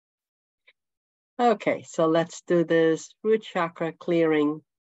Okay, so let's do this root chakra clearing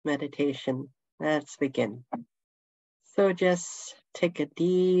meditation. Let's begin. So just take a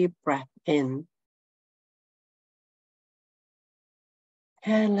deep breath in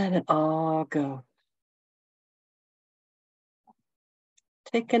and let it all go.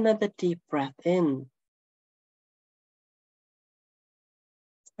 Take another deep breath in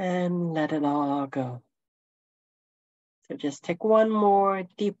and let it all go. So just take one more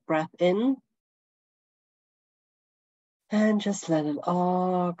deep breath in and just let it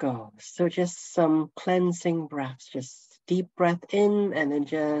all go. So just some cleansing breaths, just deep breath in and then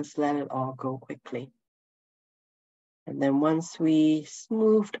just let it all go quickly. And then once we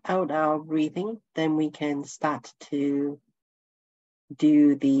smoothed out our breathing, then we can start to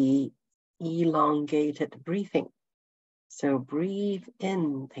do the elongated breathing. So breathe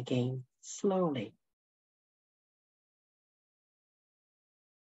in again, slowly.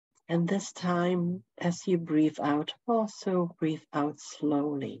 And this time, as you breathe out, also breathe out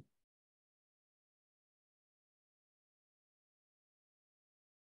slowly.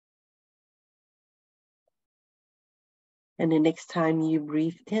 And the next time you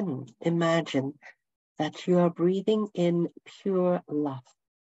breathe in, imagine that you are breathing in pure love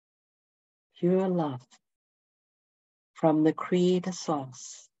from the Creator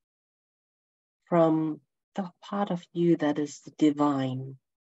Source, from the part of you that is divine,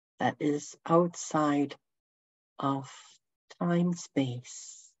 that is outside of time,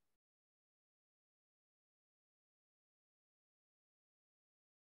 space.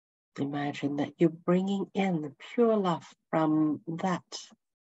 Imagine that you're bringing in pure love from that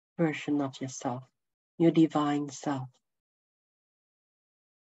version of yourself, your divine self.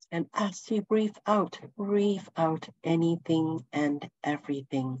 And as you breathe out anything and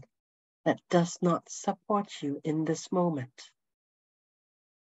everything that does not support you in this moment.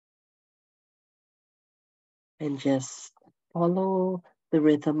 And just follow the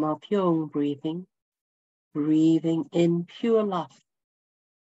rhythm of your own breathing, breathing in pure love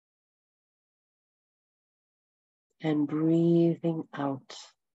and breathing out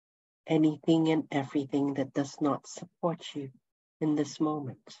anything and everything that does not support you in this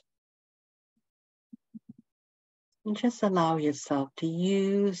moment. And just allow yourself to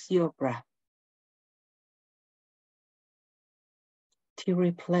use your breath to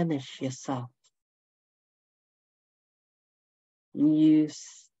replenish yourself.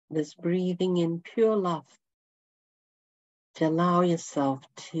 Use this breathing in pure love to allow yourself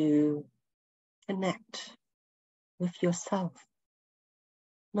to connect with yourself,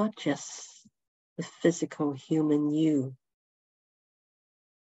 not just the physical human you,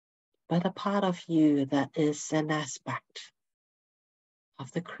 but a part of you that is an aspect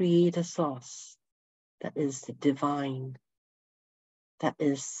of the Creator Source, that is the divine, that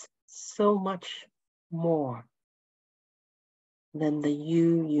is so much more than the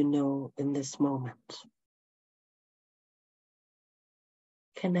you know in this moment.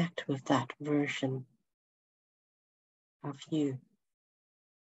 Connect with that version of you.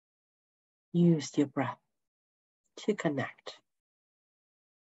 Use your breath to connect.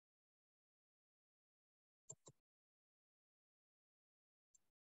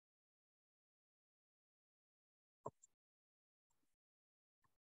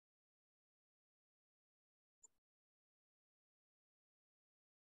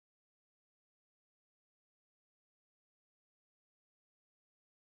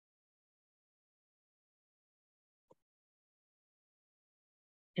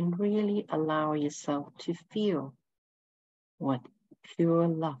 And really allow yourself to feel what pure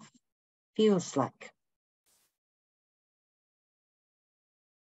love feels like.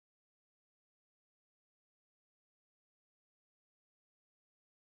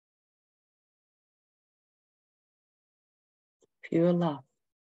 Pure love.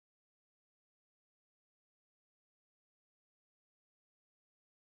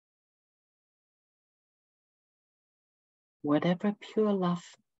 Whatever pure love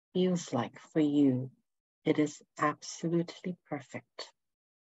feels like for you, it is absolutely perfect.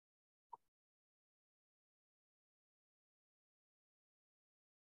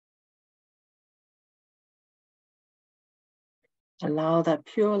 Allow that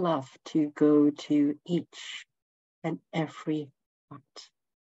pure love to go to each and every part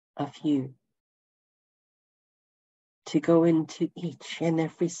of you, to go into each and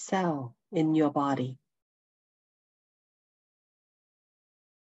every cell in your body.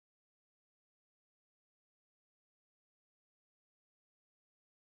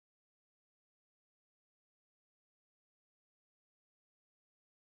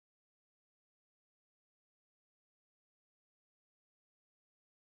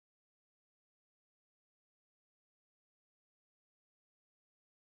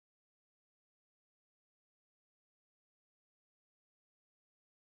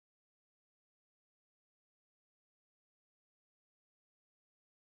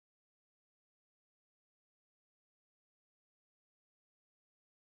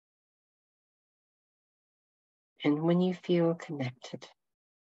 And when you feel connected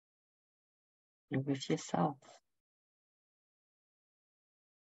with yourself,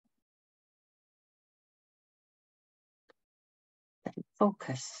 then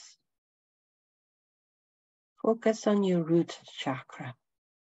focus on your root chakra.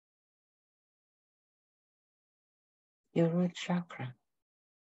 Your root chakra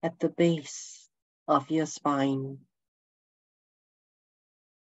at the base of your spine,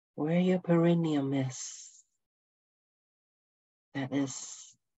 where your perineum is. That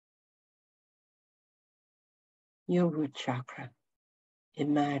is your root chakra.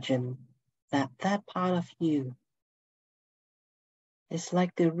 Imagine that that part of you is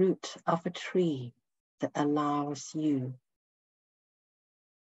like the root of a tree that allows you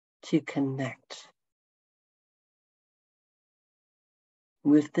to connect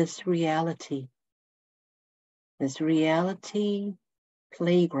with this reality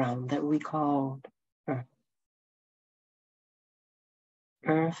playground that we call Earth.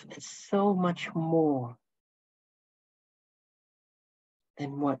 Earth is so much more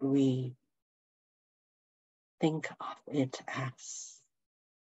than what we think of it as.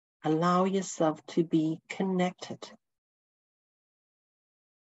 Allow yourself to be connected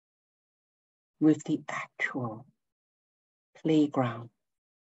with the actual playground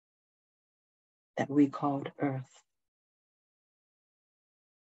that we called Earth.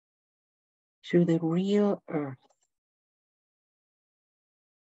 To the real Earth.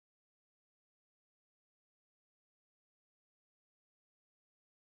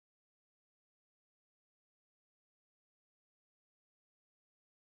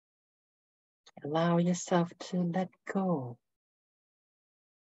 Allow yourself to let go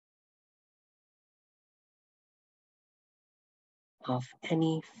of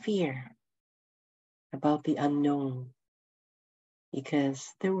any fear about the unknown, because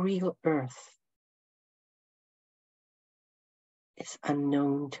the real Earth is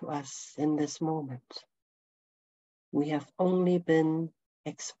unknown to us in this moment. We have only been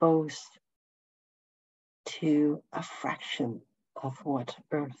exposed to a fraction of what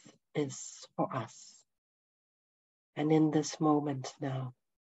Earth is for us. And in this moment now,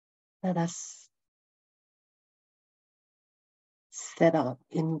 let us set up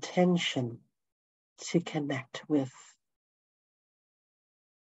intention to connect with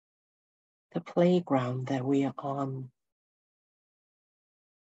the playground that we are on,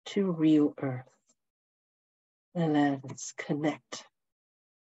 to real Earth. And let's connect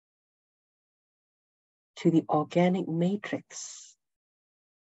to the organic matrix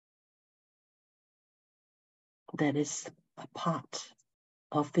that is a part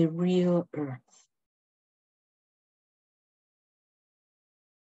of the real Earth.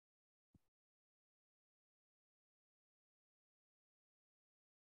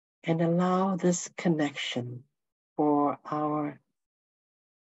 And allow this connection for our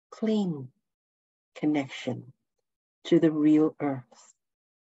clean connection to the real Earth.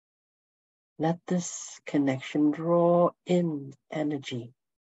 Let this connection draw in energy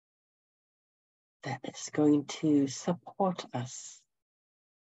that is going to support us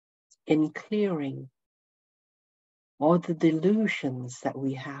in clearing all the delusions that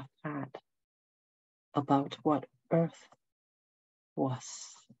we have had about what Earth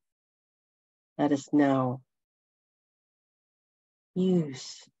was. Let us now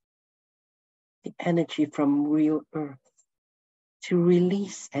use the energy from real Earth to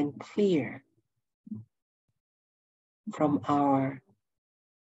release and clear from our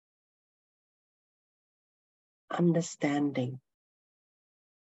understanding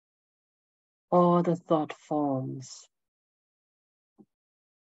all the thought forms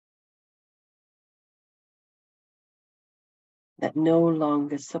that no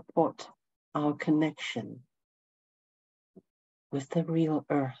longer support our connection with the real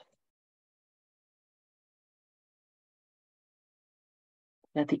Earth.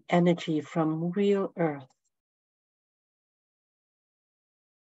 Let the energy from real Earth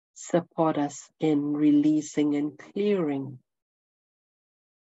support us in releasing and clearing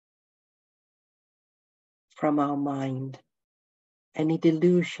from our mind any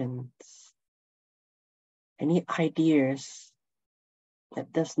delusions, any ideas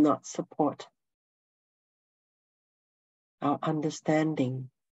that does not support our understanding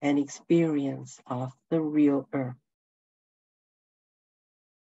and experience of the real Earth.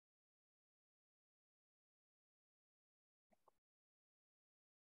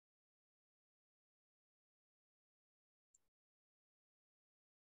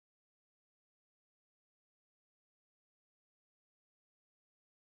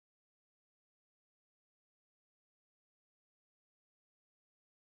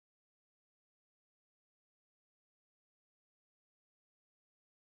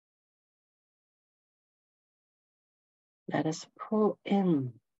 Let us pull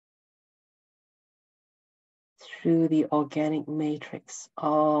in through the organic matrix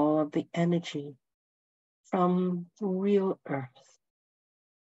all of the energy from real earth,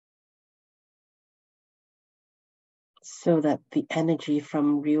 so that the energy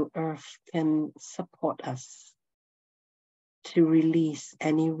from real earth can support us to release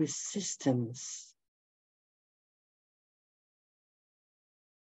any resistance,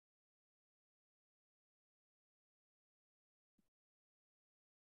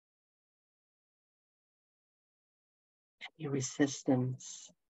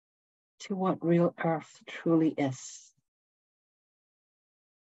 to what real earth truly is.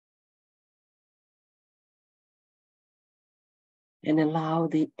 And allow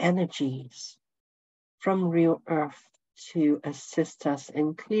the energies from real earth to assist us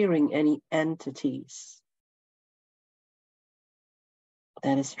in clearing any entities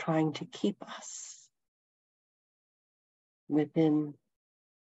that is trying to keep us within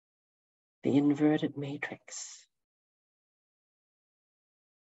the inverted matrix.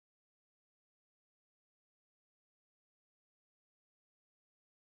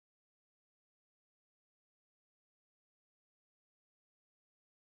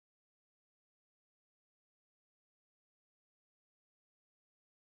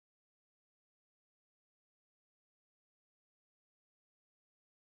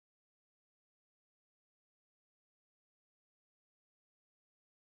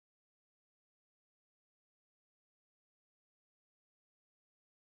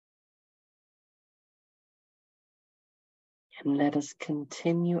 And let us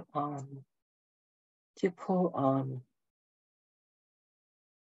continue on to pull on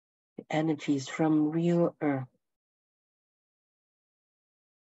the energies from real earth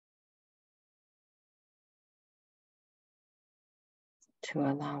to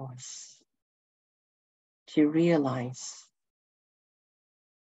allow us to realize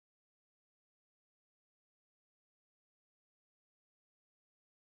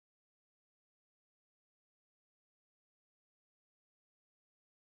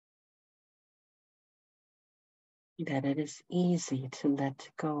that it is easy to let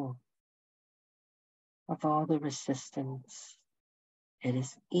go of all the resistance. It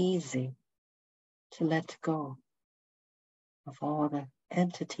is easy to let go of all the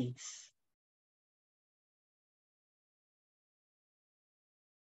entities,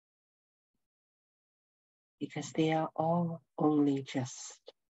 because they are all only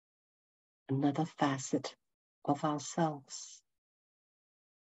just another facet of ourselves.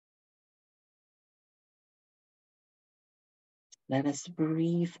 Let us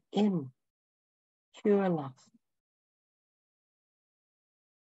breathe in pure love.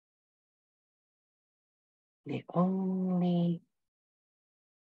 The only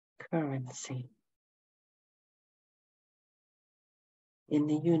currency in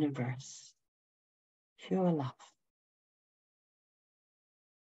the universe, pure love.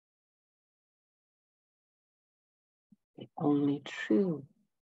 The only true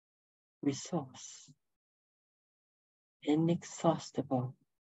resource, inexhaustible,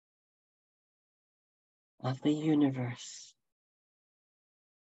 of the universe.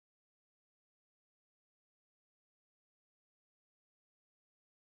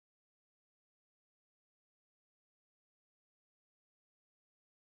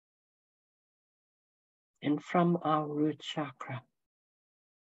 And from our root chakra,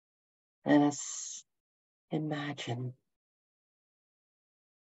 let us imagine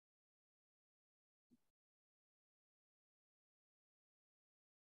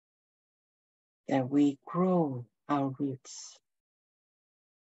that we grow our roots,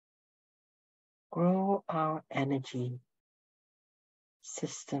 grow our energy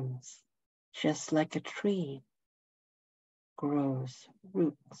systems, just like a tree grows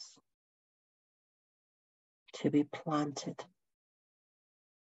roots to be planted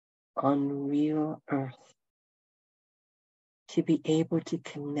on real earth, to be able to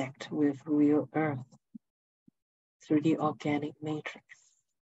connect with real earth through the organic matrix,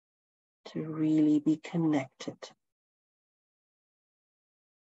 to really be connected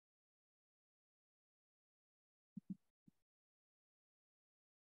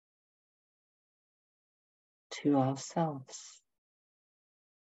to ourselves,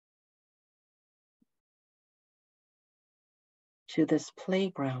 to this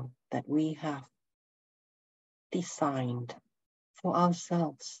playground that we have designed for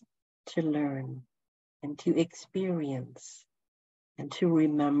ourselves to learn and to experience and to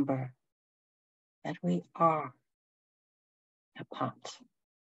remember that we are a part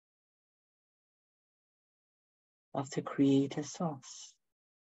of the Creator Source.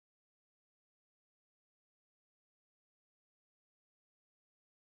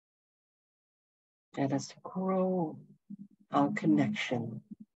 Let us grow our connection.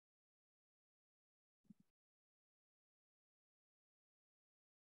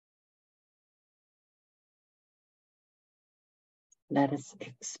 Let us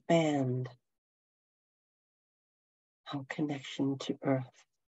expand our connection to Earth,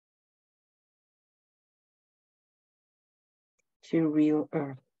 to real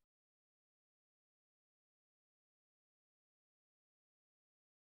Earth.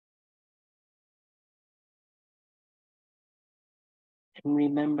 And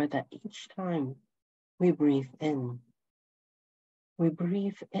remember that each time we breathe in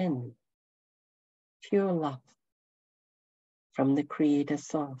pure love from the Creator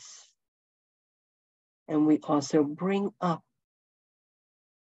Source. And we also bring up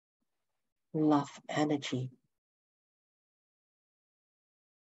love energy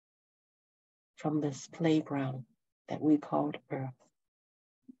from this playground that we called Earth.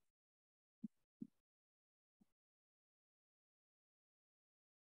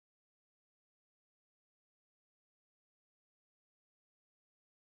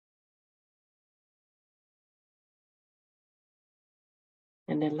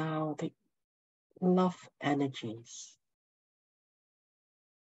 And allow the love energies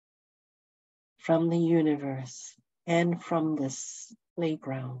from the universe and from this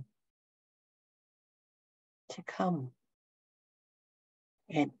playground to come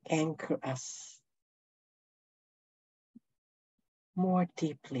and anchor us more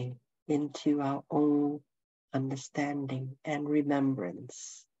deeply into our own understanding and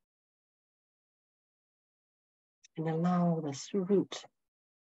remembrance. And allow this root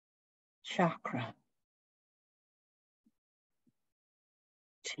chakra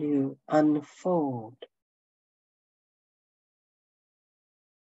to unfold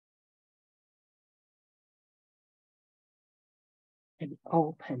and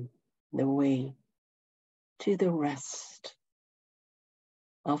open the way to the rest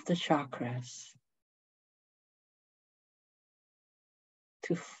of the chakras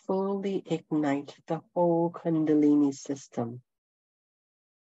to fully ignite the whole Kundalini system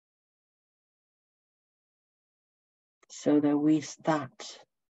so that we start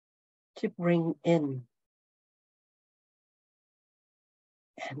to bring in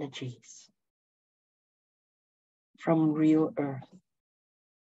energies from real Earth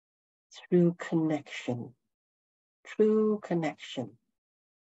through connection, true connection.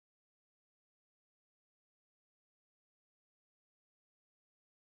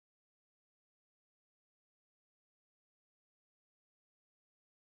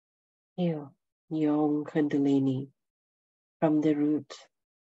 Heal your own Kundalini from the root,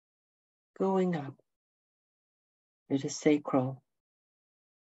 going up to the sacral,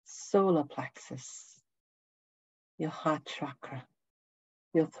 solar plexus, your heart chakra,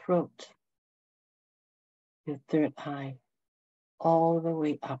 your throat, your third eye, all the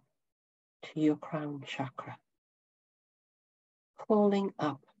way up to your crown chakra, pulling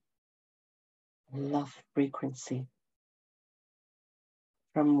up love frequency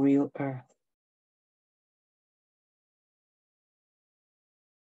from real Earth.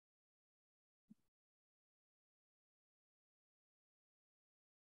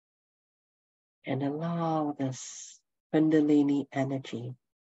 And allow this Kundalini energy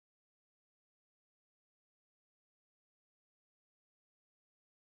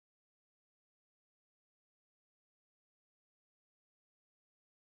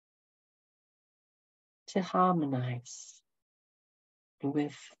to harmonize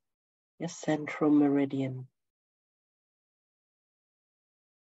with your central meridian.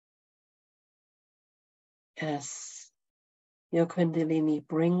 As your Kundalini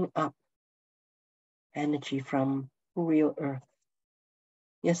bring up energy from real Earth,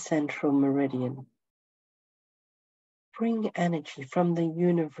 your central meridian. Bring energy from the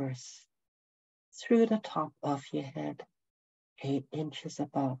universe through the top of your head, 8 inches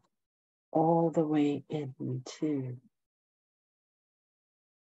above, all the way into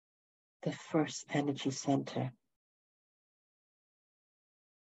the first energy center,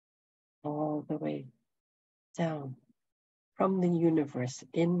 all the way down from the universe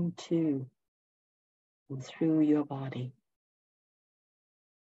into and through your body.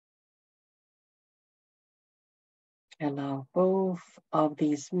 Allow both of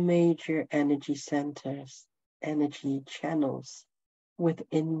these major energy centers, energy channels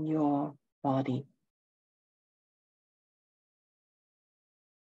within your body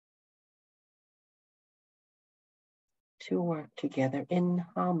to work together in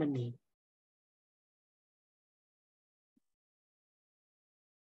harmony.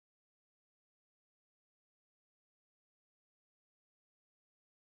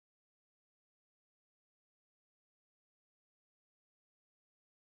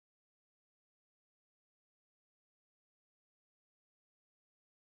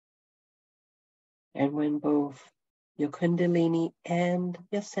 And when both your Kundalini and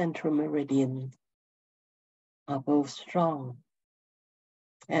your central meridian are both strong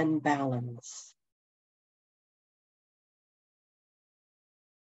and balanced,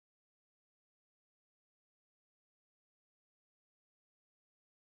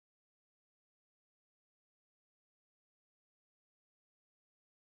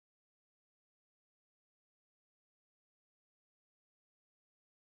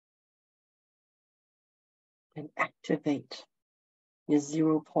 and activate your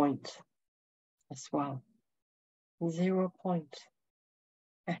 0 point as well. 0 point,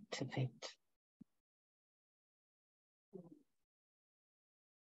 activate.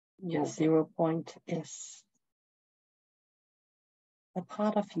 Your 0 point is a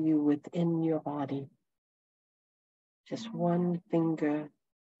part of you within your body, just one finger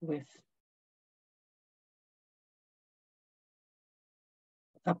width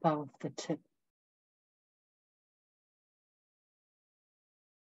above the tip.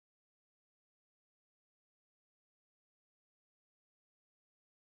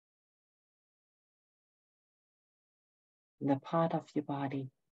 The part of your body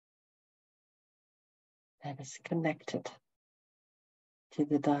that is connected to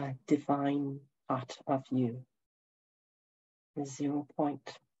the divine part of you, the 0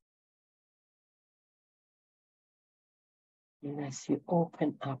 point. And as you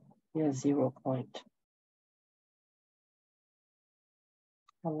open up your 0 point,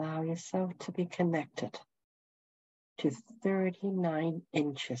 allow yourself to be connected to 39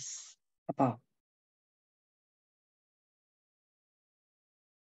 inches above.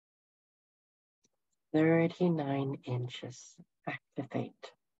 39 inches. Activate.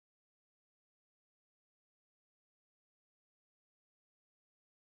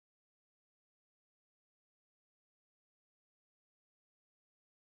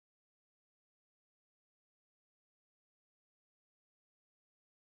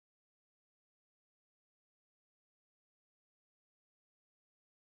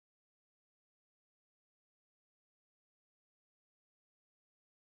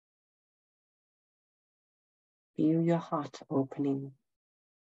 Feel your heart opening.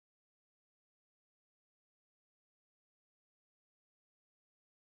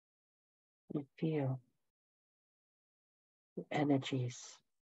 You feel the energies,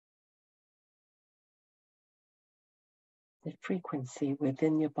 the frequency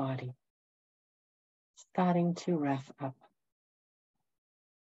within your body starting to rev up.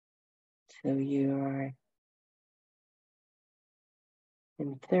 So you're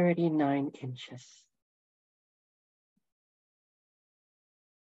in 39 inches.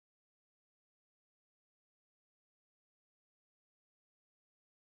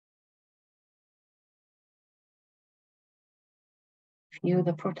 Feel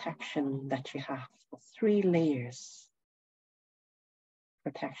the protection that you have. 3 layers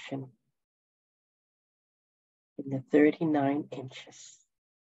protection in the 39 inches.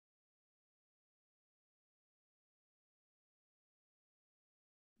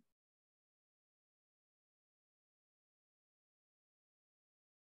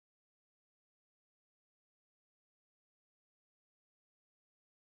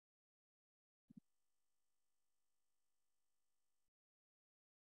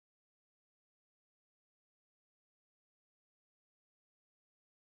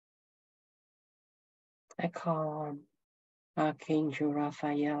 I call on Archangel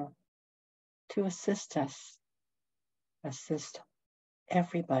Raphael to assist us, assist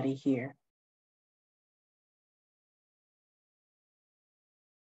everybody here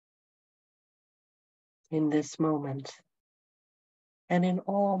in this moment and in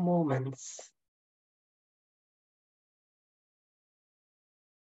all moments.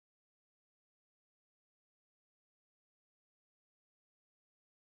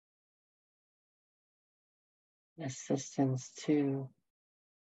 Assistance to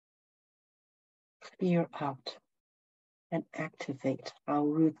clear out and activate our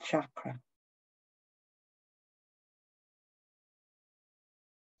root chakra.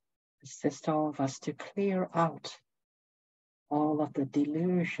 Assist all of us to clear out all of the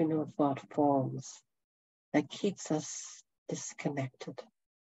delusional thought forms that keeps us disconnected.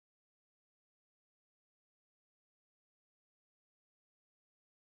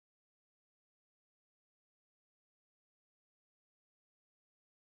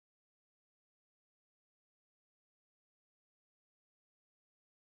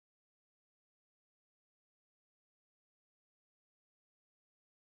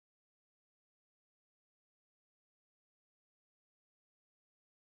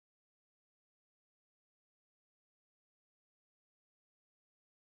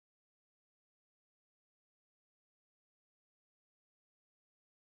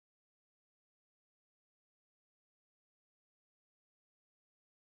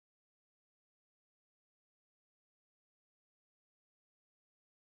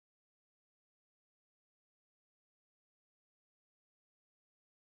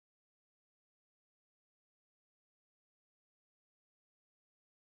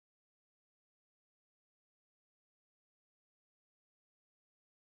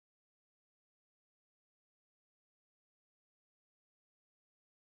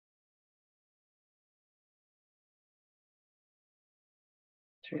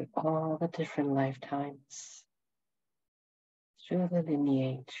 through all the different lifetimes, through the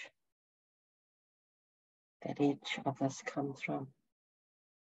lineage that each of us come from.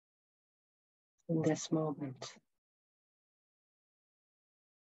 In this moment,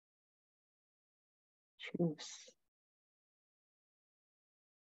 choose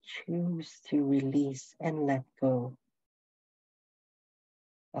to release and let go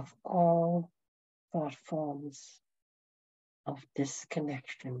of all thought forms of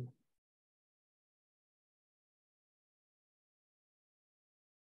disconnection.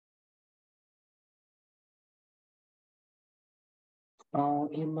 All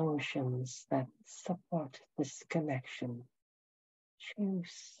emotions that support this connection.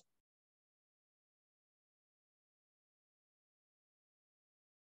 Choose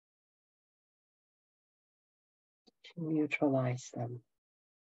to neutralize them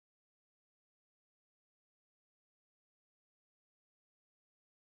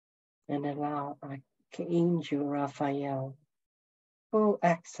and allow Archangel Raphael full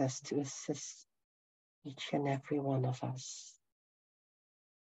access to assist each and every one of us.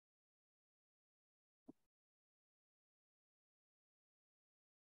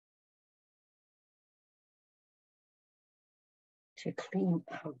 To clean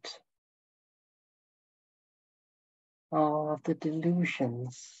out all of the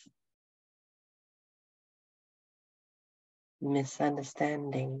delusions,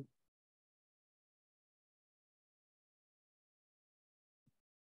 misunderstanding,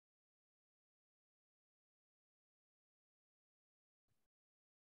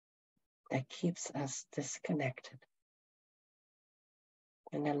 that keeps us disconnected,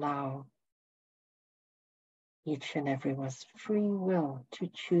 and allow each and every one's free will to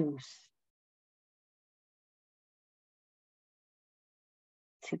choose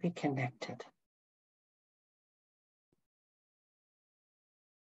to be connected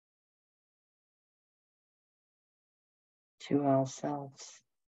to ourselves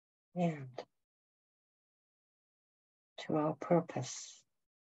and to our purpose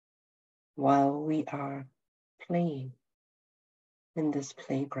while we are playing in this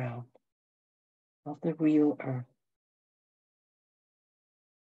playground of the real earth.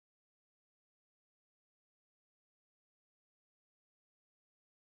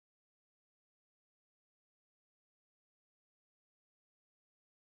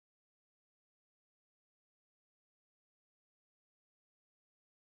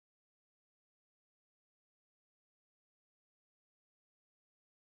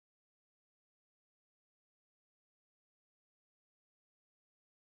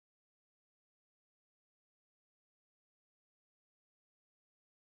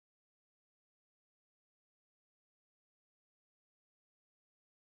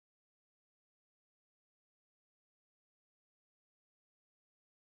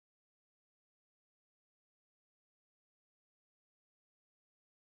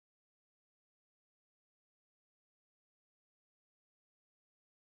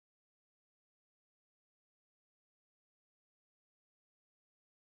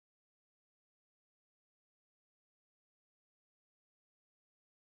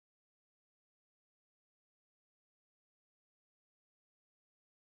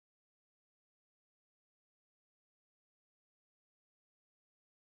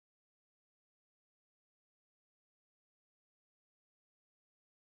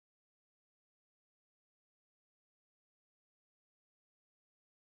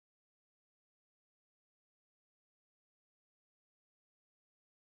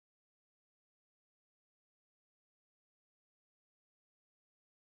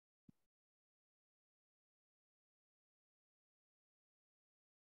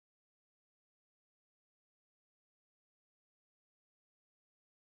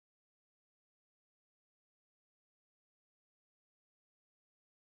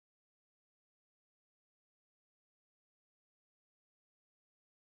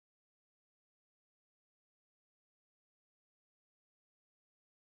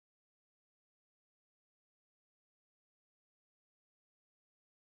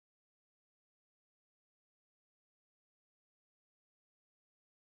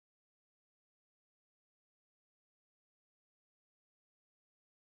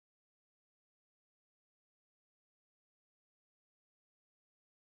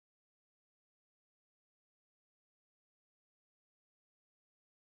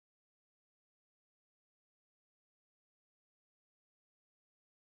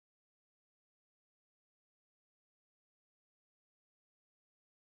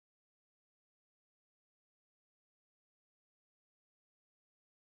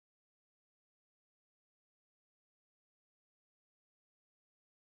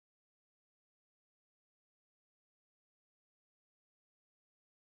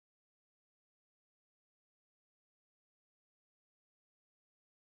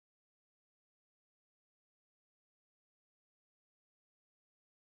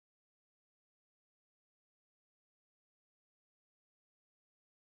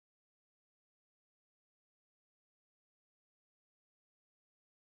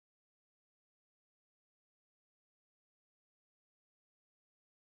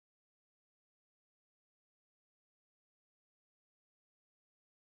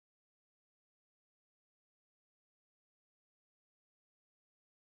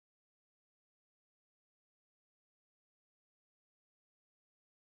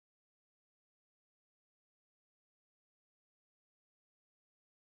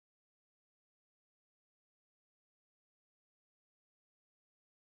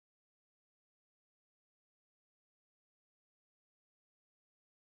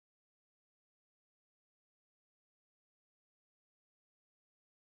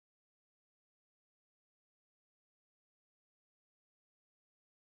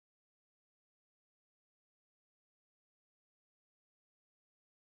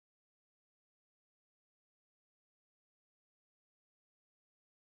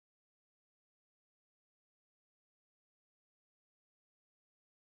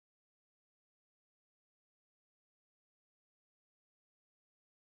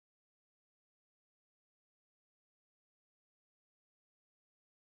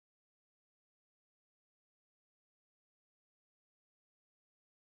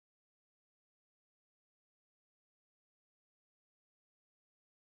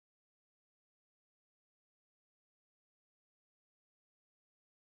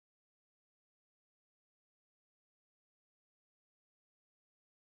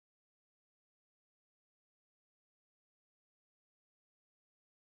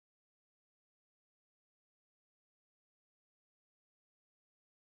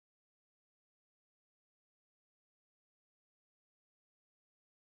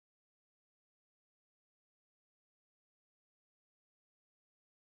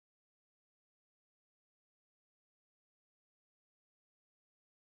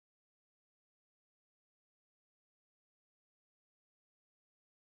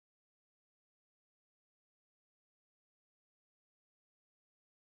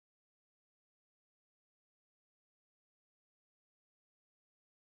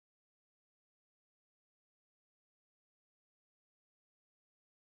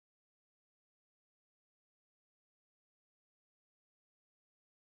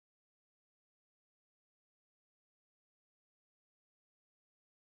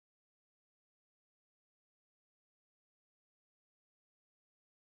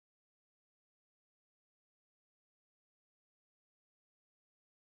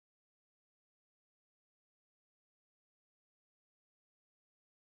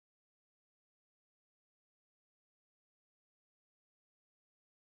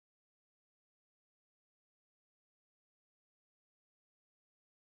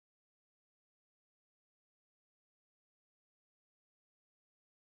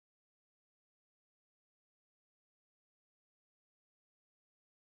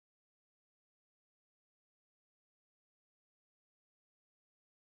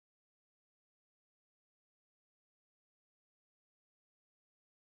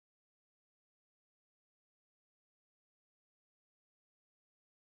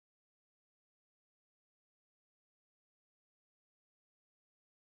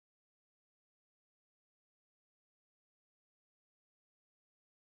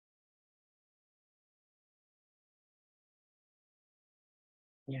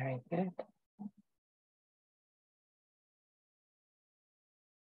 Very good.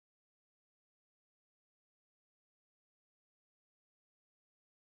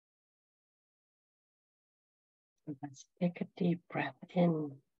 Let's take a deep breath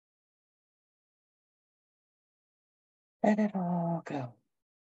in. Let it all go.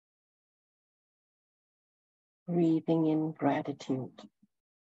 Breathing in gratitude.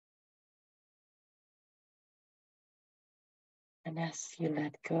 And as you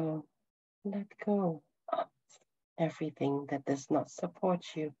let go of everything that does not support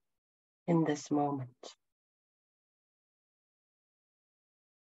you in this moment.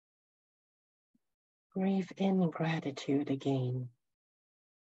 Breathe in gratitude again.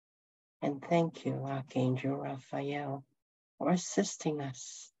 And thank you, Archangel Raphael, for assisting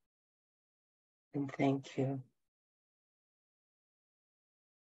us. And thank you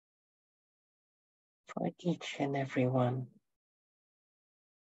for each and every one,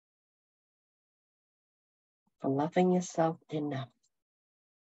 for loving yourself enough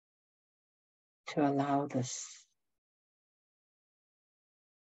to allow this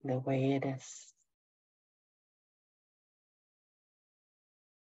the way it is.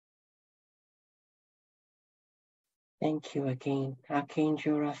 Thank you again,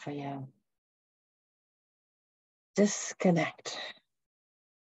 Archangel Raphael. Disconnect.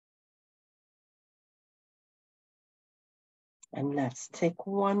 And let's take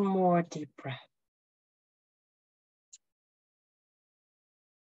one more deep breath.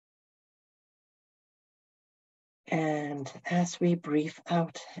 And as we breathe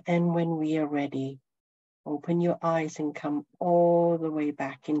out, and when we are ready, open your eyes and come all the way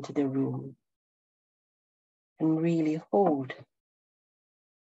back into the room. And really hold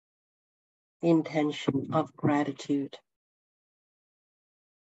the intention of gratitude.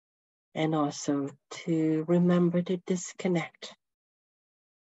 And also to remember to disconnect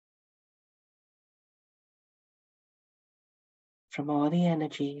from all the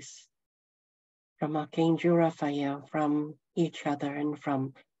energies, from Archangel Raphael, from each other, and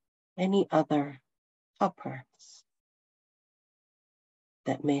from any other helpers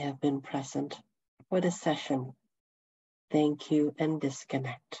that may have been present for the session. Thank you, and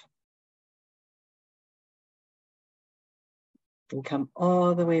disconnect. And come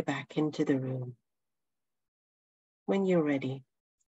all the way back into the room. When you're ready,